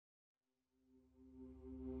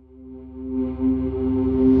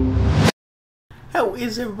How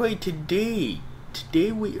is everybody today?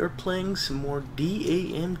 Today we are playing some more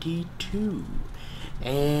DAMT 2.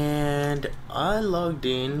 And I logged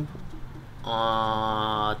in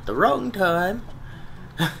at the wrong time.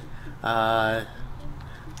 How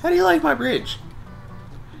do you like my bridge?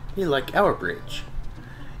 How do you like our bridge?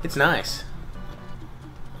 It's nice.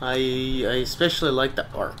 I especially like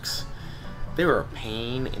the arcs. They were a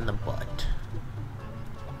pain in the butt.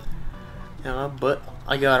 But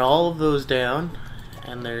I got all of those down,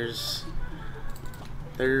 and those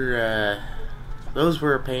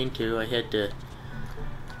were a pain too. I had to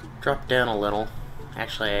drop down a little.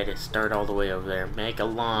 Actually, I had to start all the way over there, make a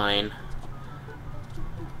line,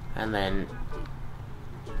 and then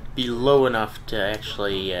be low enough to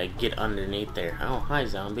actually get underneath there. Oh, hi,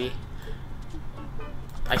 zombie.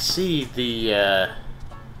 I see the,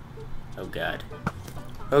 oh god.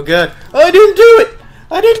 Oh god. Oh, I didn't do it!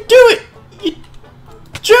 I didn't do it! You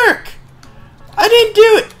jerk! I didn't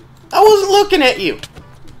do it! I wasn't looking at you!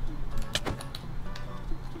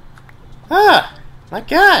 Ah! My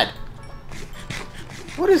god!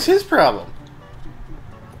 What is his problem?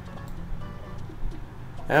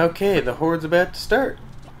 Okay, the horde's about to start.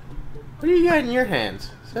 What do you got in your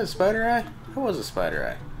hands? Is that a spider eye? That was a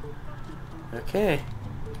spider eye. Okay.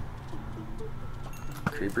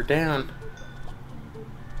 Creeper down.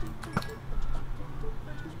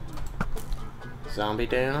 Zombie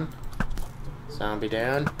down. Zombie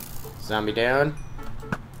down. Zombie down.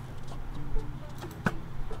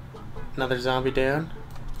 Another zombie down.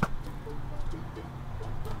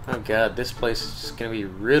 Oh god, this place is just gonna be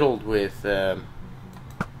riddled with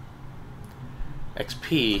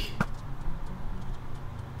XP.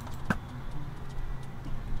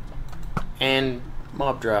 And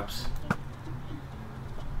mob drops.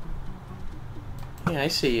 Yeah, I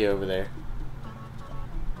see you over there.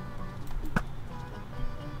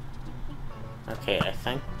 Okay, I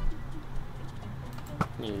think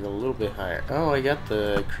I need to go a little bit higher. Oh, I got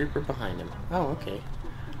the creeper behind him. Oh, okay.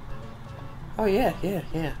 Oh, yeah.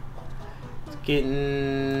 It's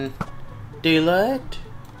getting daylight.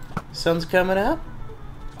 Sun's coming up.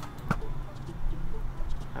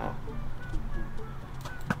 Oh.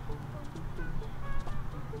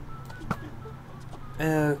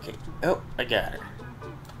 Okay. Oh, I got her.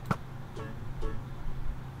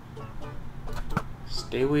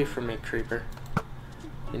 Stay away from me, creeper.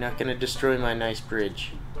 You're not gonna destroy my nice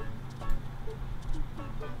bridge.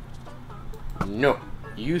 No,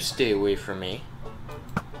 you stay away from me.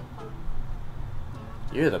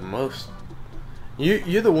 You're the most...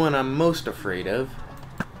 You're the one I'm most afraid of.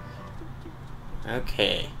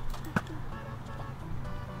 Okay.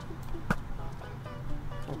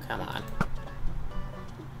 Oh, come on.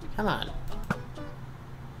 Come on.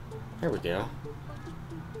 There we go.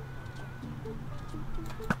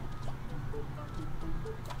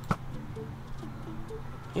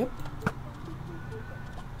 Yep.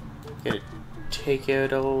 Gotta take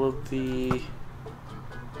out all of the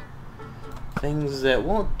things that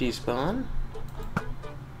won't despawn.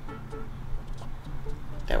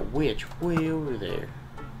 That witch way over there.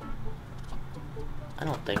 I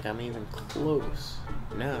don't think I'm even close.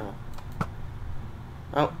 No.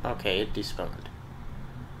 Oh, okay, it despawned.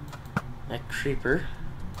 That creeper.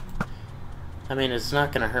 I mean, it's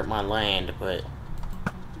not gonna hurt my land, but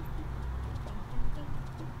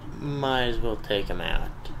might as well take him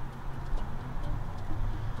out.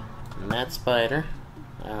 And that spider.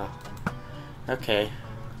 Oh. Okay.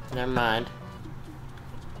 Never mind.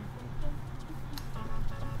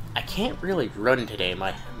 I can't really run today.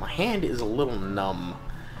 My hand is a little numb.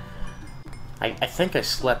 I think I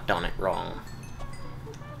slept on it wrong.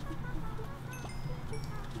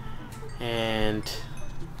 And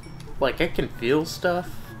like I can feel stuff,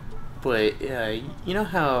 but you know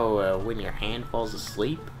how when your hand falls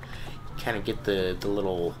asleep, kind of get the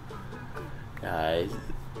little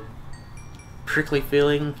prickly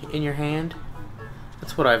feeling in your hand.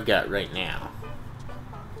 That's what I've got right now,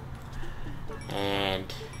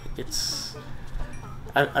 and it's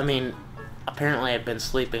I mean, apparently I've been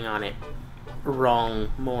sleeping on it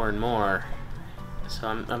wrong more and more, so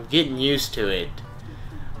I'm getting used to it.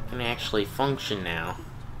 I can actually function now,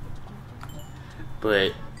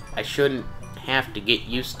 but I shouldn't have to get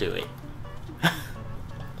used to it.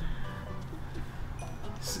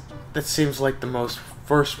 That seems like the most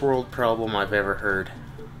first world problem I've ever heard.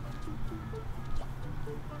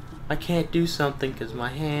 I can't do something because my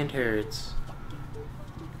hand hurts.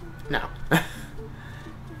 No. It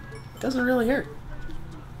doesn't really hurt.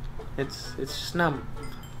 It's just numb.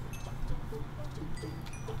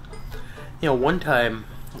 You know, one time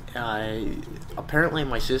apparently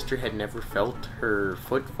my sister had never felt her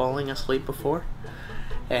foot falling asleep before,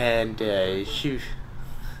 and she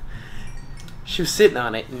was sitting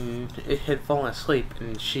on it and it had fallen asleep,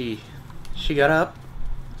 and she got up,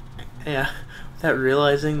 yeah, without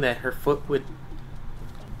realizing that her foot would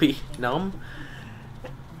be numb.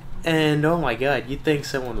 And oh my god, you'd think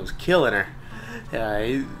someone was killing her.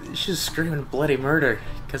 She was screaming bloody murder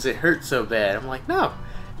because it hurt so bad. I'm like, no,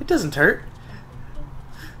 it doesn't hurt.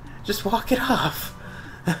 Just walk it off.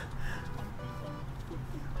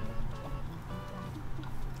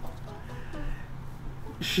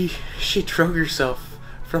 She drug herself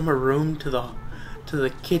from her room to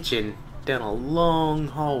the kitchen down a long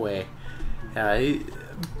hallway.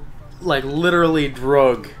 Like literally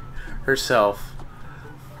drug herself.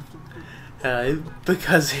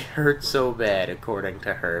 Because it hurt so bad, according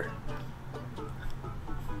to her.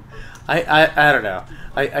 I don't know.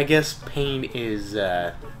 I guess pain is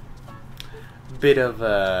a bit of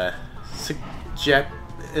a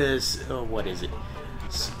what is it?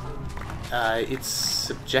 It's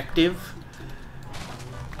subjective.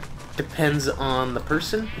 Depends on the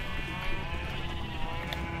person.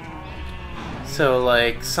 So,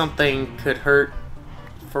 like, something could hurt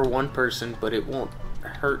for one person, but it won't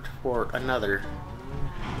hurt for another.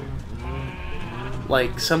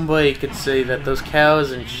 Like, somebody could say that those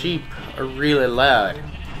cows and sheep are really loud,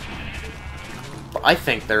 but I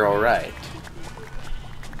think they're alright.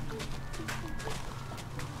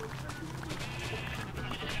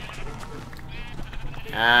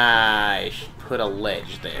 I should put a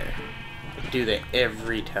ledge there. I do that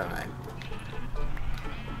every time.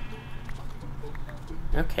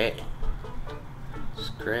 Okay.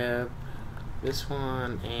 Just grab this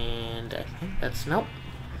one, and I think that's, nope.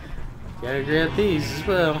 Gotta grab these as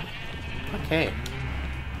well. Okay.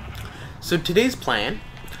 So today's plan,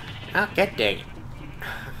 oh god dang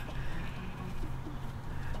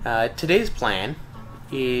it. Today's plan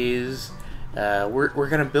is we're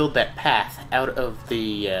gonna build that path out of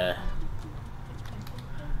the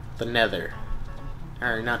nether.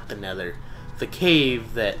 Or not the nether. The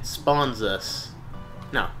cave that spawns us.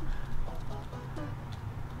 No.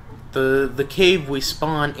 The cave we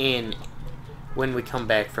spawn in when we come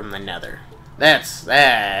back from the nether.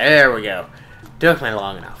 There we go. Took me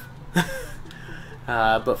long enough.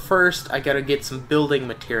 But first, I gotta get some building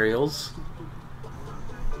materials.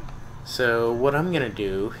 So what I'm gonna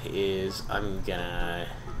do is I'm gonna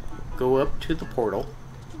go up to the portal,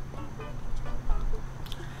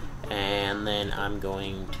 and then I'm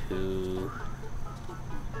going to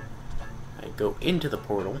go into the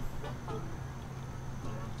portal,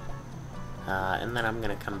 and then I'm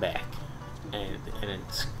gonna come back, and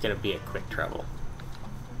it's gonna be a quick travel.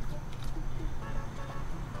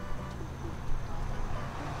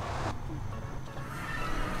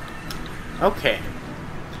 Okay,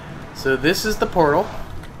 so this is the portal.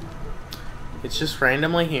 It's just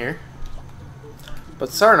randomly here, but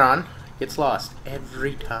Sarnon gets lost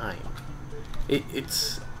every time.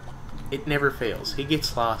 It never fails. He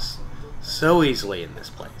gets lost so easily in this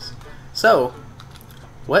place. So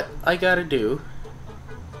what I gotta do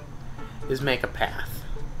is make a path,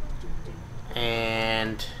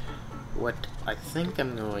 and what I think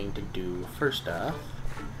I'm going to do first off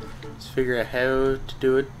is figure out how to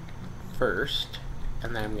do it first,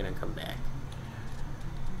 and then I'm gonna come back.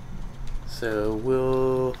 So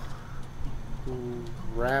we'll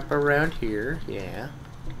wrap around here. Yeah,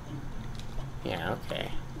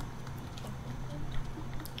 okay.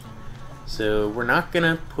 So we're not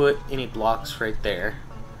gonna put any blocks right there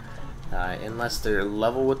unless they're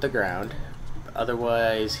level with the ground.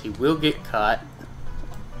 Otherwise he will get caught.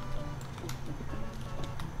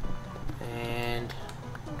 And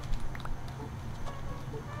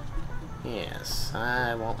yes,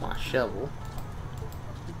 I want my shovel.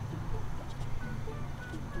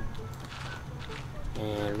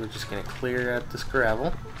 And we're just gonna clear out this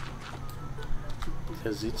gravel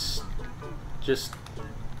because it's just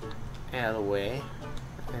out of the way,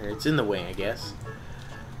 or it's in the way, I guess.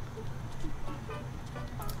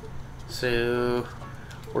 So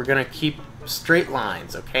we're gonna keep straight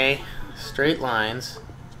lines, okay? Straight lines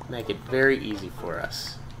make it very easy for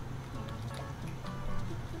us.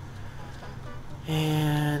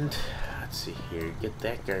 And let's see here, get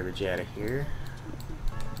that garbage out of here.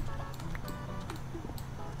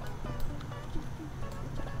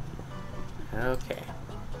 Okay.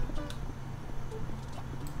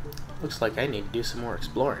 Looks like I need to do some more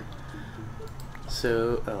exploring.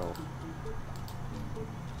 So,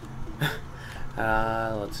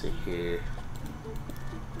 let's see here.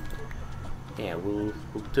 Yeah, we'll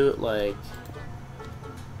do it like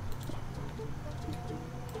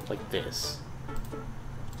like this.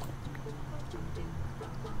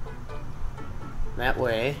 That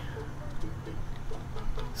way,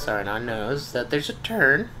 Sarnon knows that there's a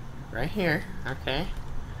turn right here. Okay.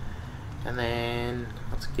 And then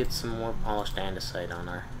let's get some more polished andesite on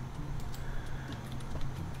our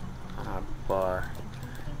bar.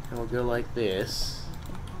 And we'll go like this.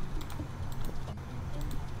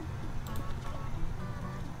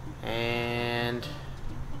 And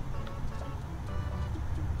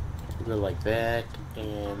we'll go like that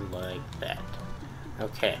and like that.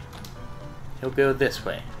 Okay. He'll go this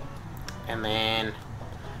way. And then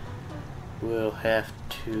we'll have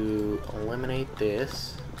to eliminate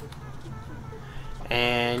this.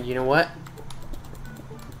 And you know what?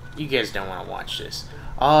 You guys don't want to watch this.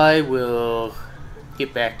 I will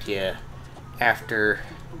get back to you after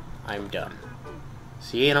I'm done.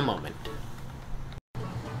 See you in a moment.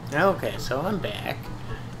 Okay, so I'm back.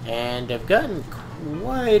 And I've gotten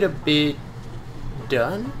quite a bit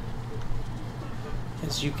done.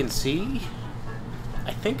 As you can see,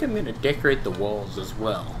 I think I'm going to decorate the walls as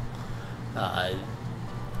well.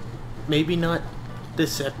 Maybe not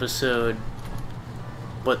this episode,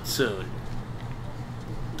 but soon.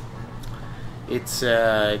 It's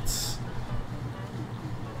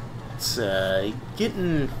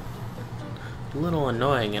getting a little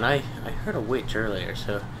annoying, and I heard a witch earlier,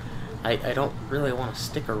 so I don't really want to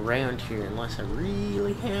stick around here unless I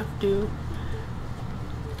really have to.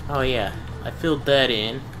 Oh yeah, I filled that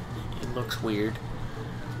in. It looks weird.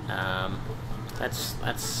 That's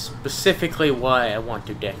specifically why I want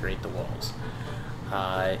to decorate the walls.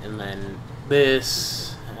 And then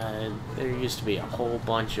this, there used to be a whole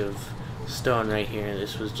bunch of stone right here.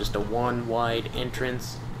 This was just a one wide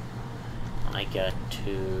entrance. I got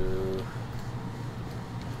to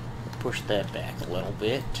push that back a little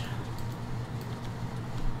bit.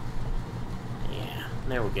 Yeah,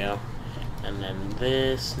 there we go. And then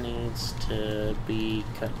this needs to be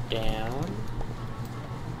cut down.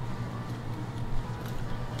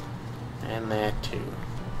 And that too.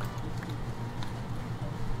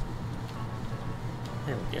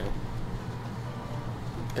 There we go.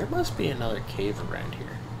 There must be another cave around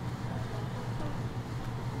here.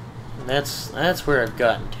 And that's where I've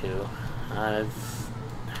gotten to.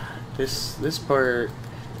 This part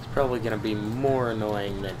is probably gonna be more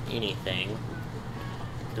annoying than anything,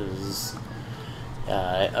 because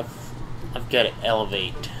I've got to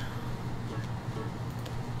elevate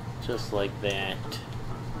just like that.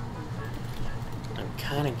 I'm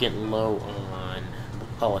kind of getting low on the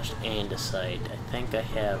polished andesite. I think I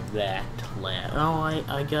have that left. Oh,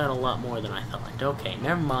 I got a lot more than I thought. Okay,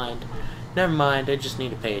 never mind. Never mind, I just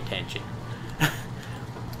need to pay attention.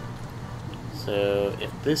 So, if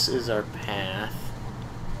this is our path,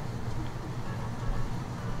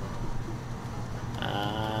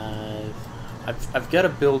 I've got to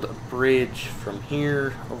build a bridge from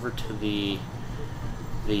here over to the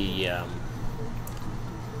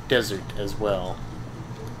desert as well.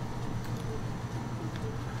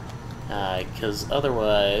 Because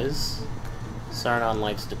otherwise, Sarnon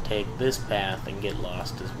likes to take this path and get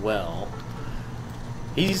lost as well.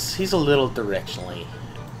 He's a little directionally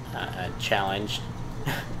challenged.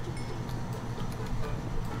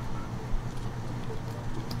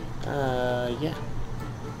 Yeah.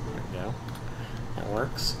 There we go. That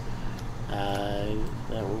works. That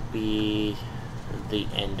will be the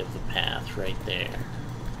end of the path right there.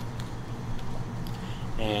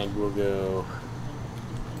 And we'll go...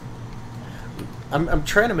 I'm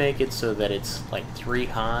trying to make it so that it's like 3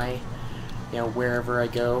 high, you know, wherever I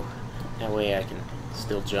go. That way I can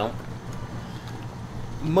still jump.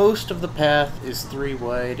 Most of the path is 3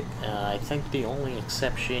 wide. I think the only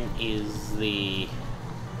exception is the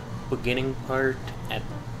beginning part at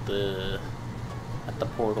the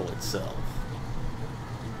portal itself.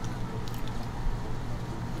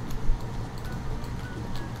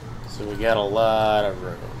 So we got a lot of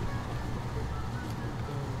room.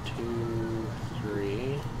 1, 2,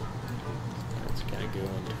 3. That's gonna go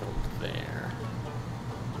until there.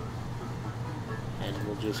 And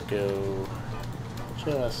we'll just go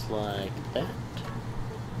just like that.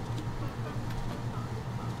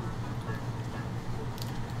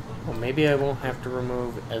 Well, maybe I won't have to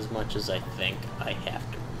remove as much as I think I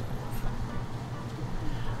have to remove.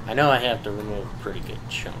 I know I have to remove a pretty good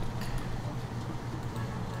chunk.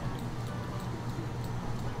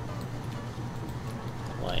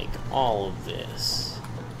 Like all of this.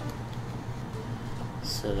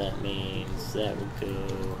 So that means that would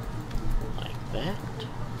go like that.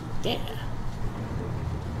 Yeah.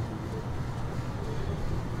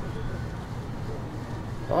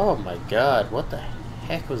 Oh my god, what the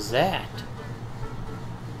heck was that?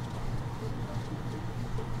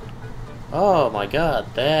 Oh my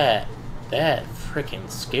god, that freaking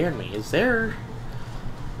scared me. Is there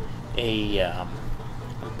a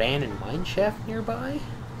abandoned mine shaft nearby?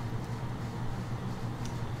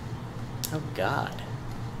 Oh god.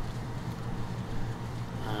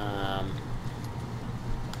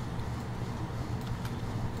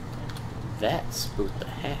 That spooked the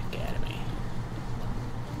heck out of me.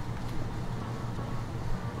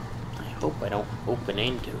 I hope I don't open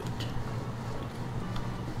into it.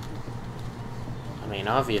 I mean,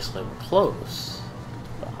 obviously we're close,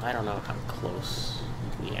 but I don't know how close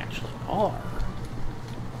we actually are.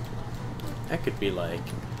 That could be like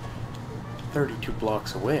 32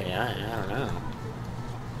 blocks away, I don't know.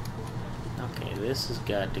 Okay, this has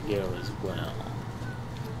got to go as well.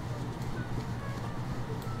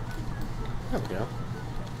 There we go.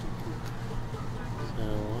 So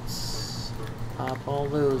let's pop all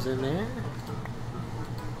those in there.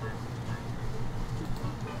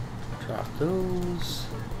 Drop those.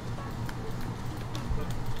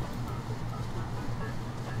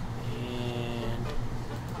 And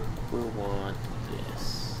we'll want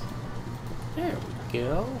this. There we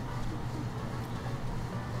go.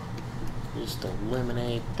 Just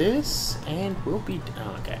eliminate this and we'll be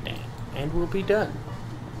oh god dang. And we'll be done.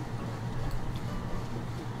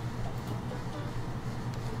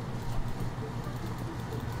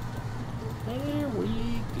 There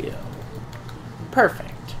we go.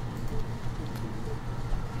 Perfect.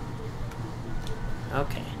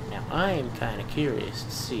 Okay, now I am kind of curious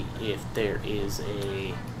to see if there is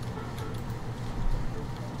a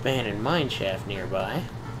abandoned mine shaft nearby.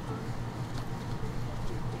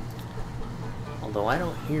 Although I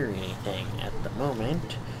don't hear anything at the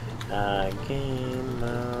moment. Game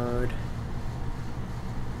mode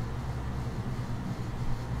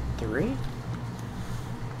 3.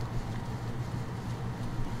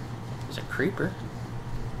 There's a creeper.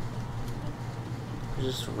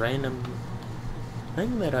 Just a random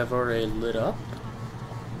thing that I've already lit up.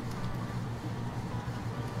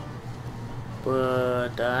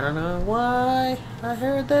 But I don't know why I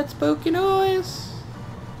heard that spooky noise.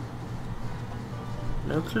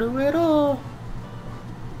 No clue at all.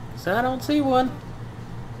 'Cause I don't see one.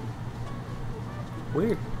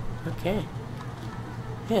 Weird. Okay.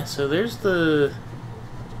 Yeah, so there's the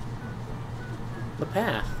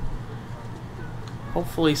path.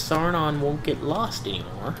 Hopefully Sarnon won't get lost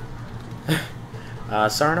anymore.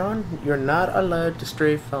 Sarnon, you're not allowed to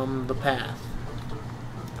stray from the path.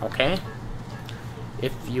 Okay?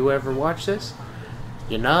 If you ever watch this,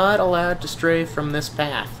 you're not allowed to stray from this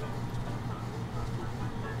path.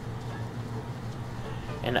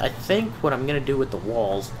 And I think what I'm going to do with the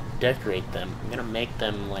walls, decorate them, I'm going to make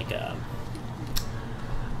them like a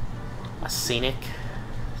scenic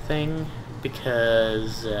thing,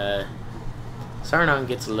 because Sarnon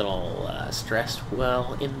gets a little stressed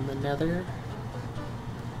while in the nether,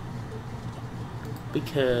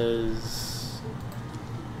 because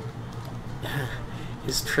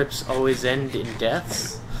his trips always end in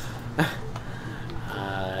deaths.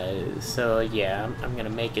 So yeah, I'm going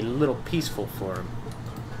to make it a little peaceful for him.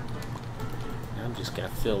 I'm just gonna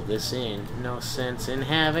fill this in. No sense in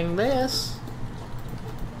having this.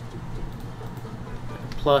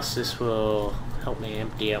 Plus, this will help me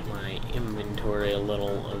empty out my inventory a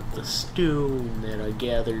little of the stone that I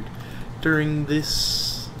gathered during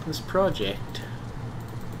this project.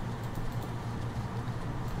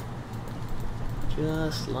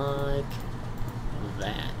 Just like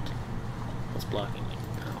that. What's blocking me?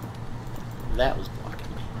 Oh, that was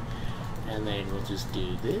blocking me. And then we'll just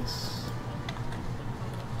do this.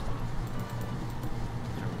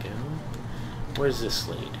 Where's this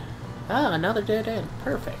lead? Ah, another dead end.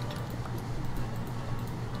 Perfect.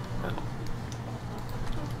 Oh.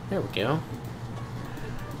 There we go.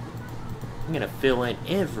 I'm gonna fill in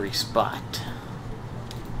every spot.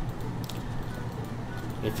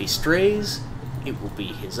 If he strays, it will be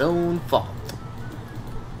his own fault.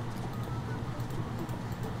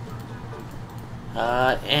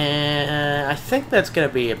 And I think that's going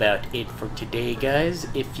to be about it for today, guys.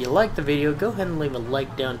 If you liked the video, go ahead and leave a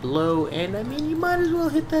like down below. And, I mean, you might as well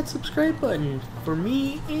hit that subscribe button for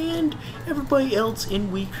me and everybody else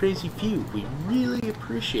in We Crazy Few. We really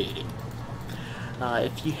appreciate it.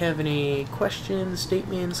 If you have any questions,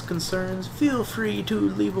 statements, concerns, feel free to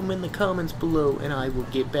leave them in the comments below, and I will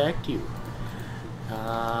get back to you.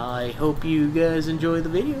 I hope you guys enjoy the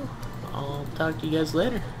video. I'll talk to you guys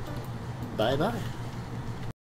later. Bye-bye.